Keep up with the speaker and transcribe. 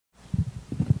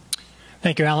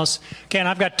Thank you, Alice. Okay, and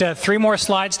I've got 3 more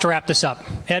slides to wrap this up.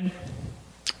 Ed?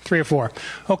 3 or 4.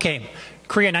 Okay,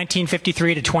 Korea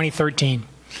 1953 to 2013.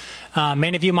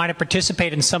 Many of you might have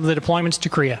participated in some of the deployments to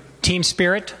Korea. Team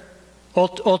Spirit,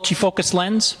 Ultra-Focus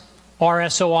Lens,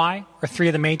 RSOI are 3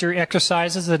 of the major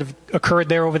exercises that have occurred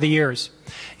there over the years.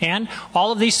 And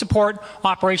all of these support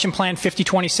Operation Plan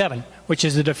 5027, which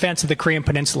is the defense of the Korean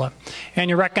Peninsula.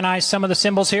 And you recognize some of the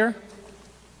symbols here?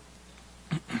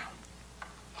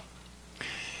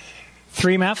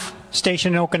 3MEF,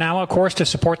 stationed in Okinawa, of course, to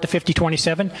support the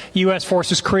 5027. U.S.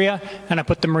 Forces Korea, and I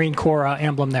put the Marine Corps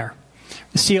emblem there.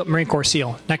 The SEAL, Marine Corps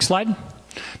SEAL. Next slide.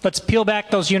 Let's peel back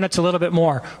those units a little bit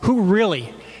more. Who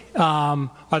really are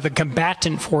the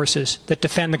combatant forces that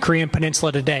defend the Korean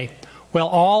Peninsula today? Well,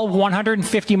 all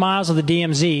 150 miles of the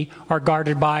DMZ are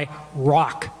guarded by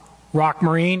ROK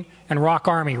Marine and ROK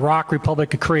Army, ROK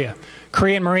Republic of Korea.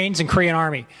 Korean Marines and Korean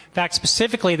Army. In fact,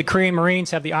 specifically, the Korean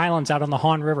Marines have the islands out on the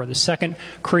Han River, the 2nd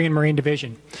Korean Marine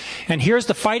Division. And here's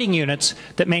the fighting units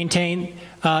that maintain,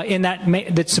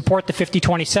 that support the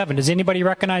 5027. Does anybody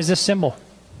recognize this symbol?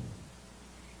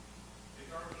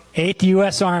 8th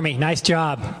U.S. Army. Nice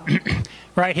job.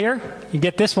 Right here, you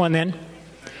get this one then.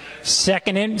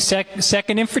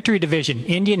 2nd Infantry Division,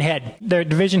 Indian Head. Their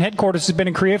division headquarters has been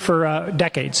in Korea for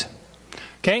decades.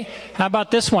 Okay, how about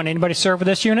this one? Anybody serve with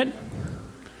this unit?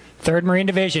 3rd Marine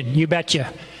Division, you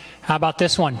betcha. How about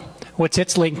this one? What's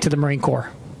its link to the Marine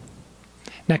Corps?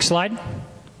 Next slide.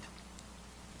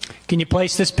 Can you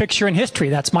place this picture in history?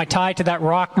 That's my tie to that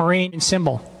ROK Marine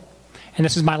symbol. And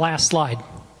this is my last slide.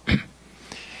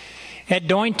 Ed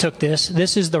Doyne took this.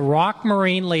 This is the ROK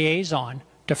Marine liaison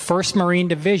to 1st Marine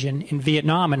Division in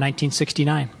Vietnam in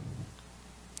 1969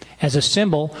 as a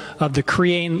symbol of the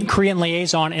Korean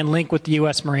liaison and link with the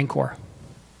U.S. Marine Corps.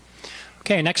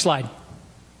 Okay, next slide.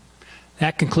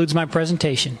 That concludes my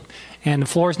presentation. And the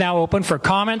floor is now open for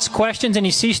comments, questions,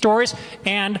 any sea stories.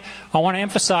 And I want to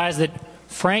emphasize that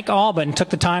Frank Albin took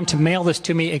the time to mail this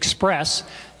to me express.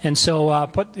 And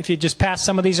so if you just pass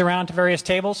some of these around to various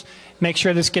tables, make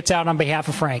sure this gets out on behalf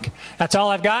of Frank. That's all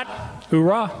I've got.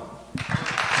 Hoorah.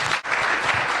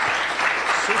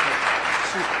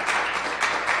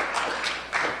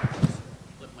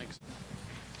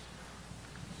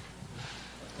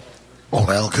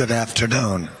 Well, good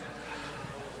afternoon.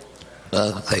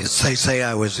 They say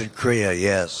I was in Korea,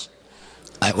 yes.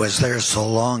 I was there so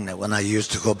long that when I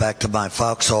used to go back to my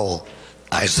foxhole,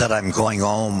 I said I'm going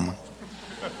home.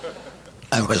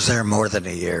 I was there more than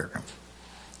a year.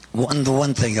 The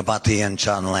one thing about the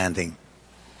Incheon landing,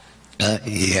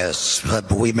 yes,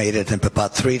 but we made it.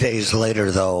 About 3 days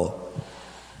later, though,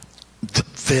 the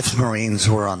 5th Marines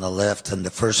were on the left and the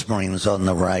 1st Marines on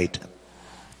the right,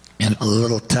 in a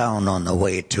little town on the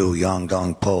way to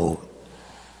Yongdong-po.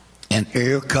 And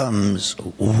here comes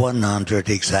 100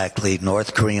 exactly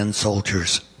North Korean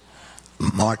soldiers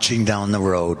marching down the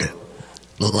road,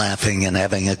 laughing and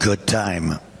having a good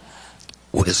time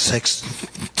with 6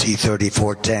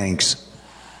 T-34 tanks.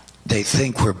 They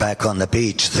think we're back on the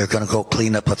beach. They're going to go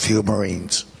clean up a few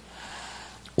Marines.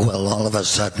 Well, all of a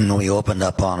sudden, we opened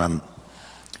up on them.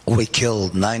 We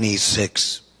killed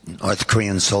 96 North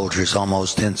Korean soldiers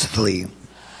almost instantly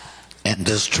and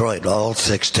destroyed all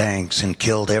 6 tanks and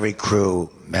killed every crew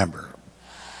member.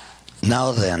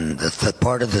 Now then, the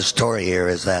part of the story here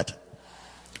is that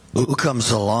who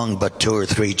comes along but 2 or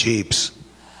 3 jeeps?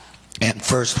 And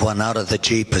first one out of the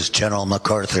jeep is General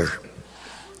MacArthur.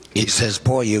 He says,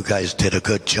 boy, you guys did a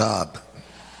good job.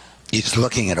 He's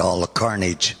looking at all the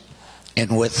carnage.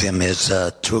 And with him is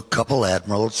a couple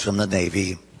admirals from the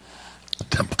Navy,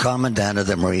 the commandant of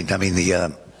the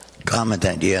the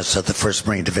commandant, yes, of the 1st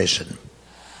Marine Division.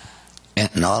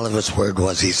 And all of his word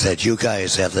was, he said, you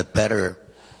guys have the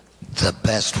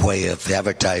best way of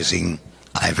advertising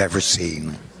I've ever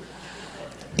seen.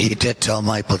 He did tell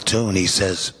my platoon, he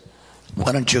says,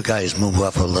 why don't you guys move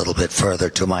up a little bit further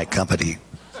to my company,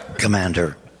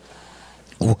 commander?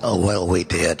 Well, we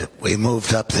did. We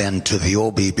moved up then to the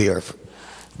OB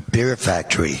beer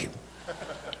factory.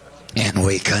 And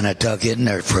we kind of dug in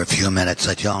there for a few minutes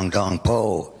at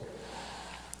Yongdong-po.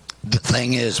 The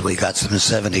thing is, we got some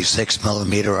 76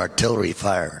 millimeter artillery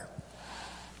fire.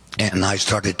 And I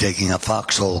started digging a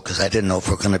foxhole because I didn't know if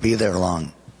we were going to be there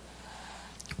long.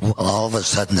 Well, all of a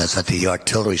sudden, the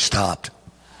artillery stopped.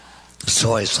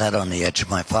 So I sat on the edge of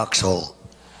my foxhole.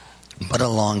 But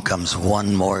along comes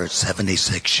one more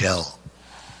 76 shell.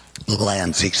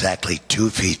 Lands exactly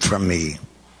 2 feet from me.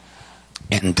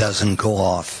 And doesn't go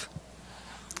off.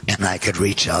 And I could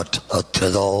reach out to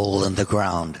the hole in the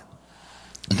ground.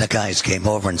 And the guys came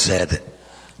over and said,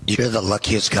 you're the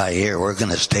luckiest guy here. We're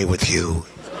going to stay with you.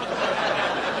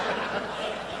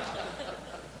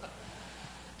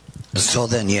 So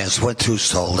then, yes, went through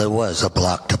Seoul. It was a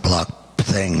block-to-block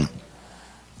thing.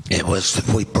 It was,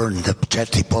 we burned, the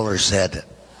Chesty Puller said,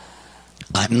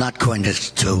 I'm not going to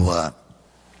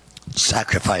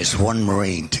sacrifice one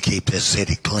Marine to keep this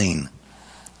city clean.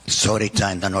 So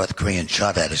anytime the North Koreans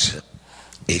shot at us,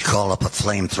 he'd call up a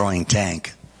flame-throwing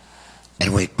tank,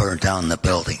 and we'd burn down the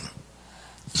building.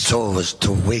 So it was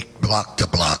 2 weeks, block to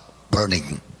block,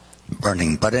 burning.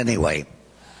 But anyway,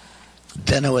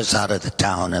 then it was out of the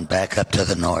town and back up to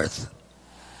the north.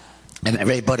 And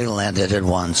everybody landed at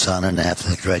Wonsan, and after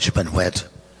the regiment went,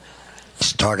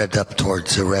 started up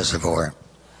towards the reservoir.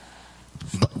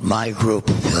 But my group,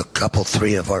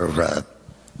 three of our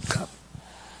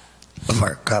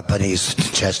companies,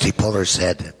 Chesty Puller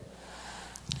said,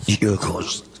 you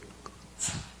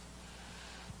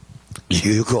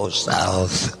go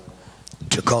south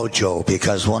to Gojo,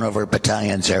 because one of our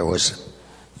battalions there was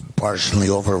partially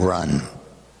overrun.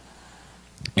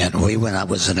 And I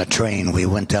was in a train, we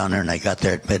went down there and I got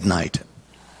there at midnight.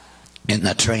 And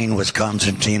the train was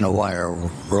concertina wire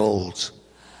rolls.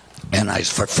 And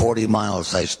for 40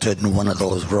 miles I stood in one of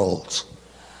those rolls.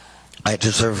 I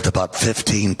deserved about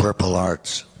 15 Purple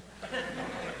Hearts.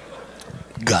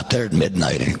 Got there at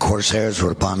midnight and Corsairs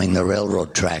were bombing the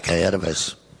railroad track ahead of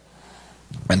us.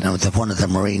 And one of the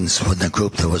Marines from the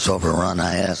group that was overrun,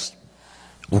 I asked,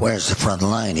 where's the front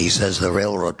line? He says, the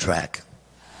railroad track.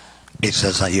 He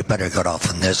says, you better get off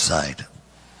on this side.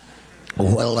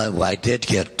 Well, I did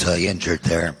get injured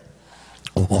there.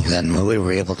 Well, then we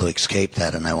were able to escape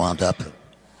that, and I wound up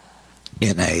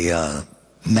in a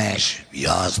MASH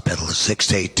hospital, the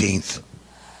 618th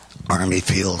Army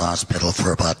Field Hospital,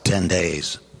 for about 10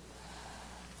 days.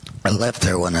 I left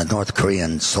there when a North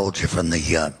Korean soldier from the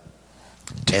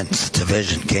 10th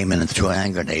Division came in and threw a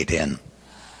hand grenade in.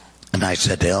 And I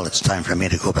said, Dale, it's time for me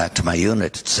to go back to my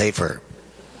unit. It's safer.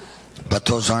 But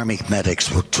those Army medics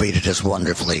were treated us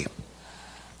wonderfully.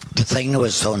 The thing that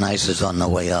was so nice is on the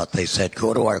way out, they said,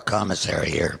 go to our commissary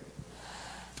here.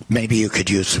 Maybe you could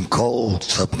use some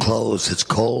clothes, it's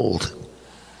cold.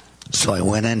 So I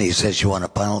went in, he says, you want a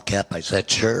pile cap? I said,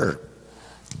 sure.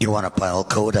 You want a pile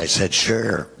coat? I said,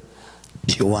 sure.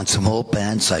 You want some wool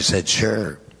pants? I said,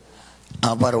 sure.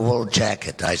 How about a wool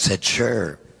jacket? I said,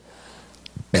 sure.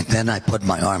 And then I put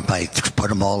put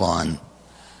them all on.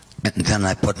 And then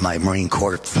I put my Marine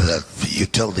Corps for the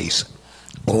utilities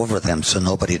over them so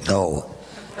nobody'd know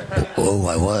who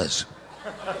I was.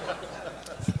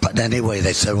 But anyway,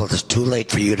 they said, well, it's too late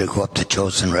for you to go up to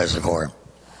Chosin Reservoir.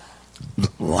 We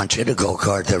want you to go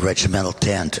guard the regimental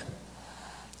tent.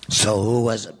 So who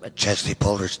was it but Chesty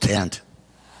Puller's tent?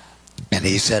 And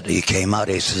he said, he came out,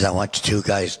 he says, I want you two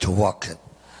guys to walk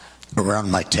around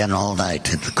my tent all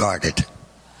night and guard it.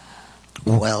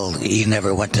 Well, he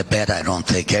never went to bed, I don't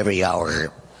think. Every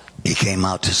hour he came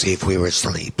out to see if we were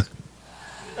asleep.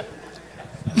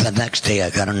 The next day I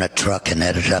got in a truck and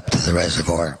headed up to the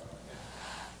reservoir.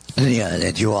 And yeah,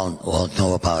 and you all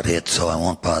know about it, so I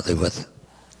won't bother with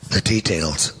the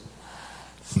details.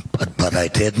 But I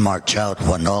did march out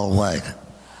all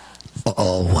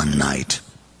one night.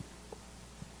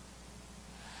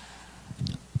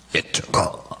 It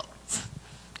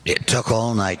took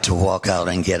all night to walk out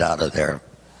and get out of there.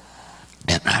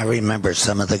 And I remember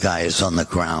some of the guys on the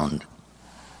ground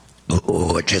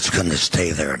who were just going to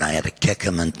stay there. And I had to kick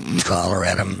them and holler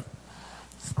at them,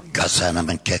 cuss at them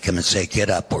and kick them and say, get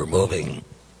up, we're moving.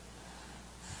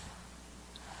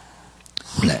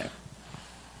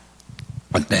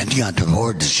 But then you got to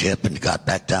board the ship and got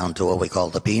back down to what we call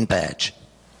the bean patch.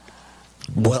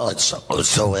 Well, it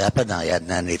so happened I hadn't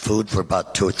had any food for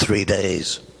about 2 or 3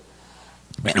 days.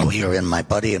 And we were in, my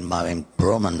buddy and my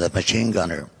Broman, the machine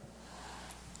gunner.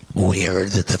 We heard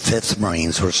that the 5th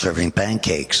Marines were serving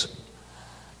pancakes.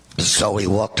 So we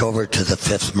walked over to the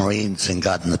 5th Marines and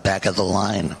got in the back of the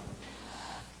line.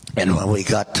 And when we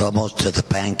got almost to the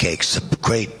pancakes, a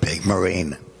great big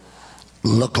Marine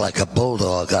looked like a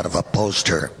bulldog out of a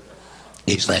poster.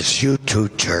 He says, you two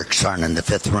jerks aren't in the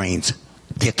 5th Marines.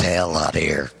 Get the hell out of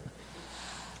here.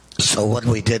 So what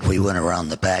we did, we went around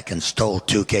the back and stole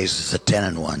 2 cases of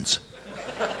 10-in-1s.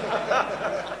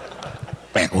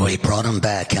 And we brought them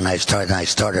back, and I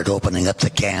started opening up the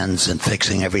cans and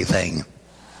fixing everything.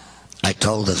 I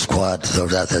told the squad,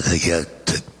 the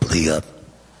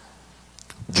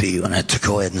unit, to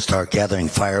go ahead and start gathering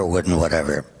firewood and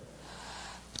whatever.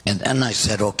 And then I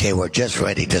said, okay, we're just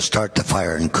ready to start the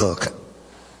fire and cook.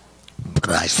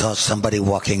 But I saw somebody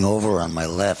walking over on my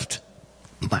left,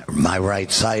 my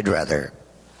right side rather.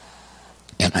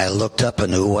 And I looked up,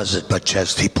 and who was it but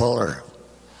Chesty Puller?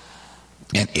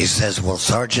 And he says, well,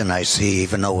 Sergeant, I see,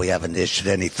 even though we haven't issued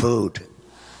any food,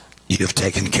 "You've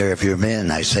taken care of your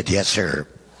men." I said, "Yes, sir.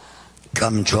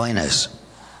 Come join us."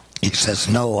 He says,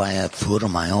 "No, I have food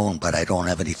of my own, but I don't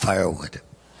have any firewood."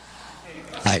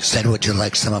 I said, "Would you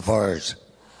like some of ours?"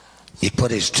 He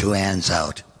put his two hands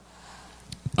out,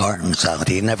 arms out.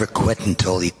 He never quit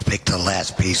until he picked the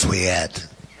last piece we had.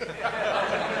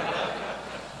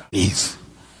 He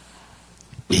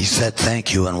said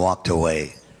thank you and walked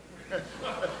away.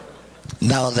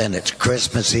 Now then, it's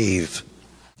Christmas Eve.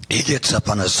 He gets up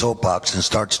on a soapbox and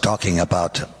starts talking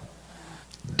about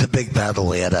the big battle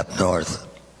we had up north.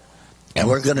 And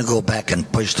we're going to go back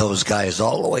and push those guys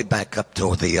all the way back up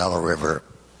to the Yellow River.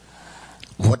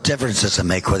 What difference does it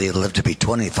make whether you live to be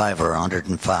 25 or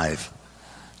 105?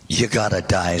 You gotta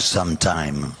die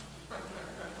sometime.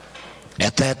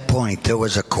 At that point, there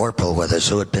was a corporal with us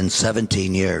who had been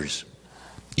 17 years.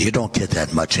 You don't get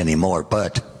that much anymore,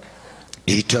 but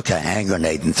he took a hand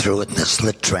grenade and threw it in the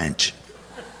slit trench.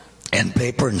 And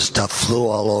paper and stuff flew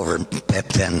all over. And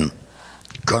then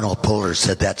Colonel Puller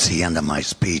said, "That's the end of my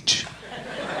speech."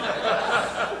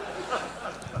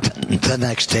 The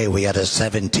next day, we had a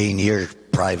 17-year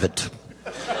private.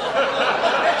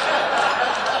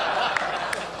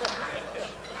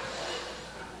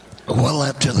 Well,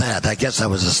 after that, I guess I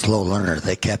was a slow learner.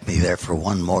 They kept me there for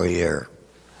one more year.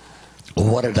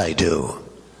 What did I do?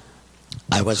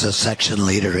 I was a section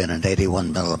leader in an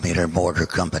 81 millimeter mortar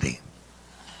company.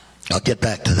 I'll get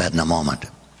back to that in a moment.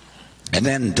 And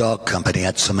then Dog Company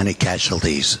had so many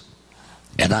casualties,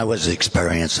 and I was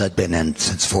experienced. I'd been in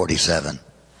since 47.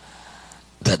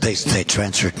 That they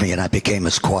transferred me, and I became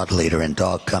a squad leader in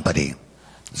Dog Company,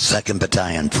 2nd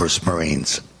Battalion, 1st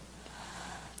Marines.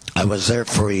 I was there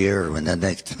for a year, and then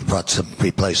they brought some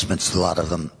replacements, a lot of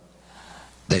them.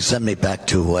 They sent me back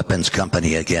to Weapons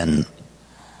Company again,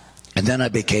 and then I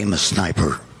became a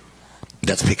sniper.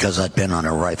 That's because I'd been on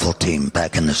a rifle team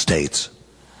back in the States.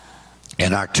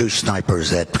 And our two snipers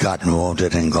had gotten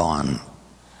wounded and gone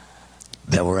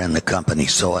that were in the company.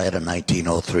 So I had a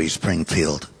 1903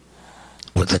 Springfield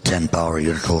with a 10-power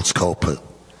unital scope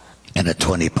and a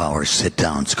 20-power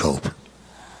sit-down scope.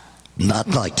 Not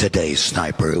like today's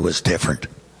sniper, it was different.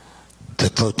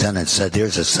 The lieutenant said,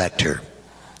 "There's a sector.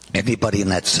 Anybody in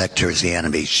that sector is the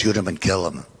enemy. Shoot him and kill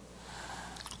him."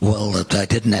 Well, I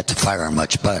didn't have to fire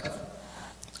much, but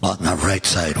on the right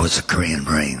side was the Korean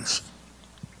Marines.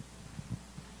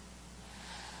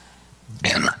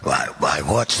 And I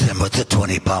watched them with the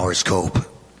 20-power scope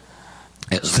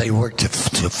as they worked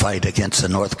to fight against the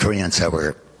North Koreans that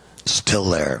were still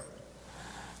there.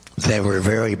 They were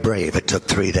very brave. It took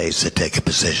 3 days to take a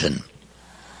position.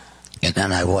 And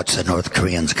then I watched the North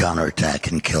Koreans counterattack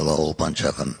and kill a whole bunch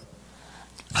of them.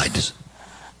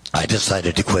 I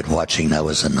decided to quit watching. That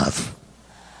was enough.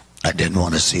 I didn't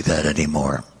want to see that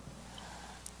anymore.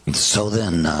 And so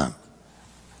then,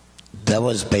 that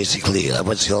was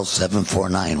the old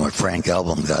 749 where Frank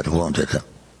Album got wounded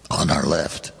on our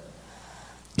left.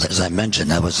 As I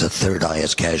mentioned, that was the 3rd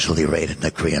highest casualty rate in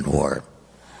the Korean War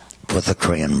for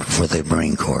the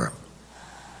Marine Corps.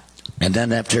 And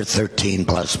then after 13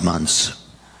 plus months,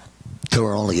 there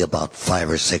were only about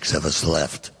 5 or 6 of us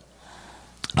left.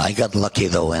 I got lucky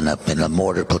though, in a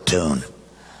mortar platoon.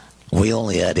 We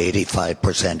only had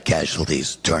 85%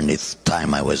 casualties during the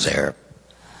time I was there.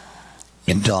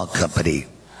 In Dog Company,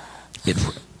 it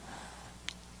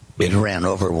ran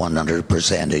over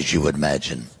 100%, as you would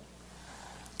imagine.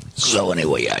 So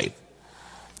anyway,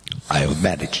 I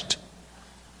managed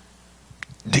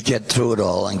to get through it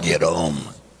all and get home.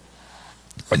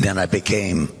 And then I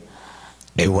became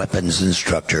a weapons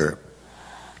instructor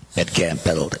at Camp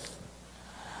Pendleton.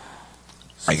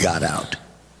 I got out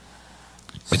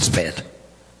and spent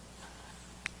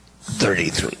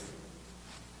 33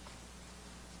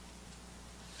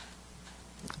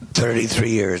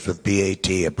 years with BAT,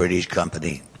 a British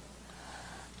company.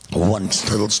 One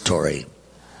little story.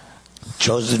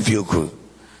 Chosen Few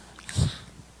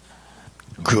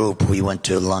group, we went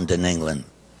to London, England.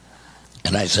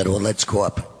 And I said, well, let's go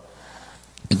up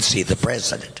and see the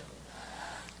president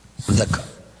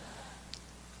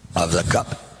of the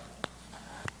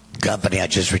company I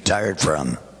just retired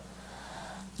from,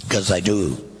 because I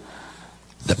knew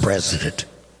the president.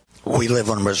 We live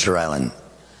on Mercer Island,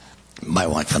 my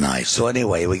wife and I. So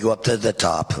anyway, we go up to the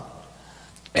top,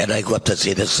 and I go up to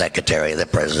see the secretary, the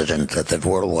president of the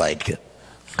worldwide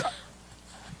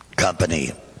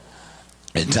company.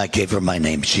 And I gave her my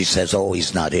name. She says, oh,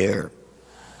 he's not here.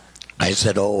 I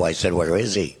said, where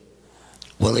is he?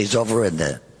 Well, he's over in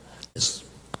the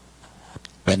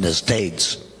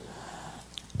States.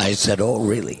 I said, oh,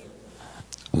 really?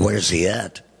 Where's he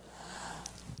at?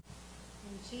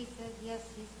 And she said, yes,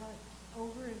 he's hurt.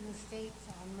 Over in the States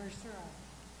on Mercer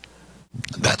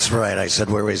Island. That's right. I said,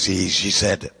 where is he? She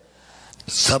said,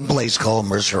 someplace called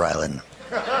Mercer Island.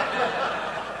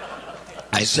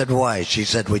 I said, why? She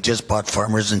said, we just bought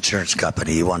Farmers Insurance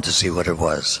Company. You want to see what it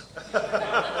was.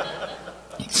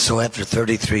 So after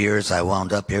 33 years, I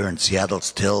wound up here in Seattle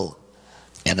still,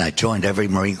 and I joined every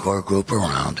Marine Corps group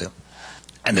around.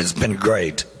 And it's been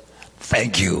great.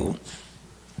 Thank you.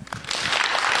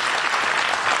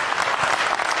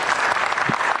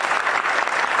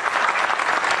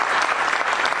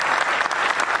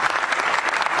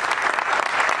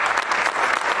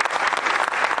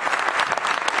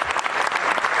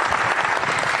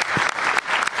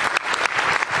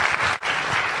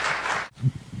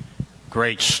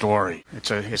 Great story.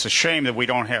 It's a shame that we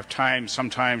don't have time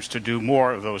sometimes to do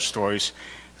more of those stories.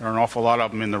 There are an awful lot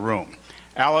of them in the room.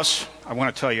 Alice, I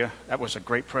want to tell you, that was a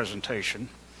great presentation.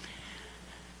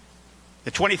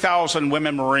 The 20,000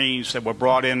 women Marines that were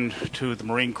brought into the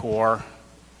Marine Corps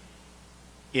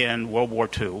in World War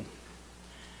II,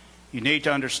 you need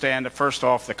to understand that first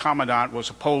off, the Commandant was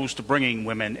opposed to bringing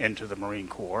women into the Marine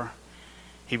Corps.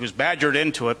 He was badgered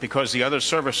into it because the other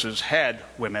services had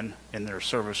women in their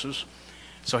services.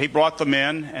 So he brought them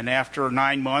in, and after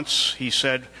 9 months, he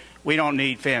said, we don't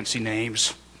need fancy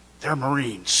names. They're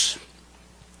Marines.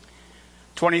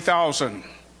 20,000.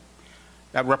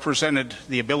 That represented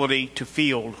the ability to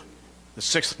field the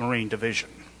 6th Marine Division.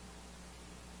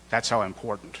 That's how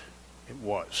important it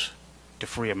was to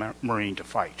free a Marine to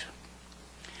fight.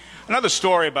 Another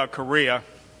story about Korea.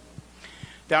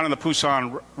 Down in the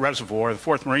Pusan Reservoir, the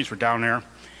 4th Marines were down there,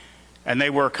 and they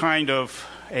were kind of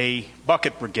a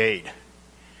bucket brigade.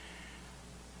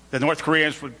 The North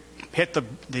Koreans would hit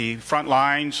the front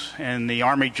lines, and the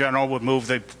Army general would move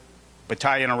the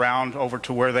battalion around over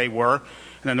to where they were,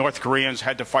 and the North Koreans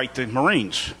had to fight the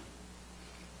Marines,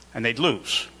 and they'd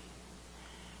lose.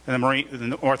 And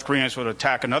the North Koreans would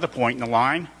attack another point in the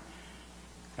line,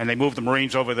 and they moved the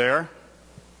Marines over there,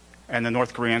 and the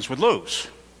North Koreans would lose.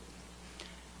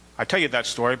 I tell you that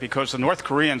story because the North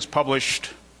Koreans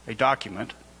published a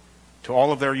document to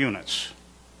all of their units.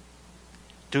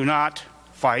 Do not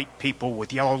fight people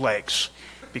with yellow legs,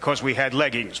 because we had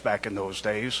leggings back in those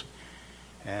days.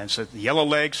 And said, the yellow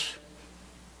legs,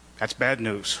 that's bad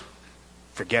news.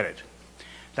 Forget it.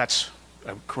 That's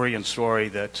a Korean story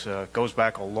that goes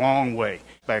back a long way.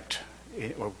 In fact,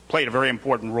 it played a very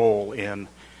important role in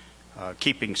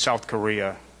keeping South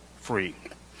Korea free.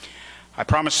 I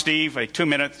promised Steve a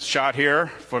 2-minute shot here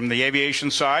from the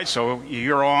aviation side, so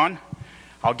you're on.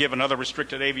 I'll give another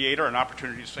restricted aviator an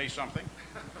opportunity to say something.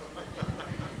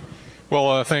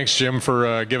 Well, thanks, Jim,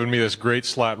 for giving me this great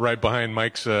slot right behind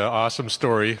Mike's awesome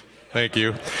story. Thank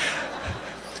you.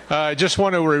 I just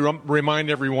want to remind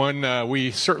everyone,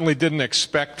 we certainly didn't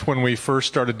expect when we first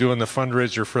started doing the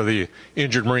fundraiser for the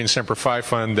Injured Marine Semper Fi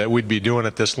Fund that we'd be doing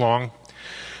it this long.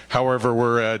 However,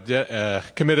 we're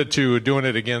committed to doing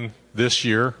it again this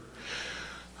year.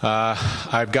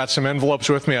 I've got some envelopes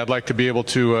with me I'd like to be able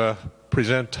to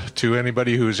present to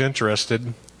anybody who's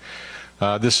interested.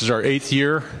 This is our 8th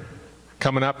year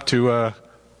coming up to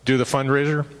do the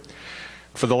fundraiser.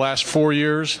 For the last 4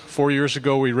 years, 4 years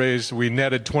ago we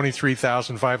netted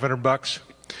 $23,500.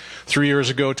 3 years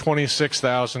ago,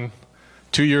 $26,000.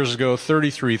 2 years ago,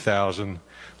 $33,000.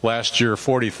 Last year,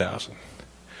 $40,000.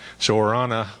 So we're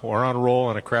on a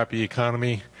roll in a crappy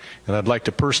economy, and I'd like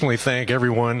to personally thank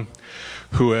everyone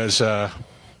who has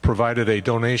provided a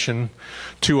donation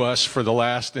to us for the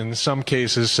last, in some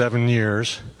cases, 7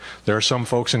 years. There are some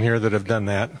folks in here that have done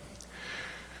that.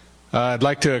 I'd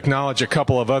like to acknowledge a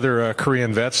couple of other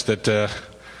Korean vets that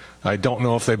I don't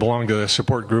know if they belong to the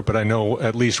support group, but I know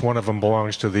at least one of them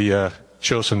belongs to the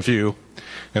chosen few,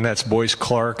 and that's Boyce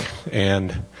Clark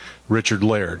and Richard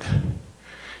Laird.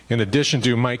 In addition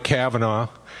to Mike Kavanaugh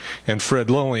and Fred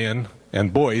Lillian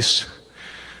and Boyce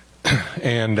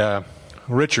and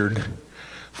Richard,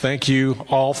 thank you,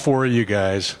 all 4 of you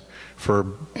guys, for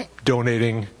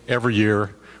donating every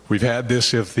year. We've had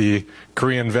this, if the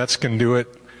Korean vets can do it,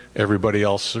 everybody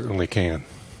else certainly can.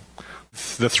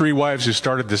 The 3 wives who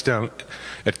started this down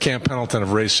at Camp Pendleton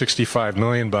have raised $65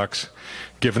 million,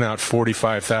 given out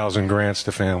 45,000 grants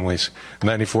to families,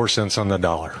 94 cents on the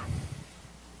dollar.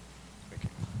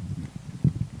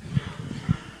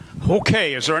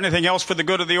 Okay, is there anything else for the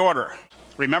good of the order?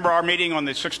 Remember our meeting on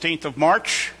the 16th of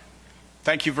March.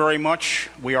 Thank you very much.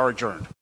 We are adjourned.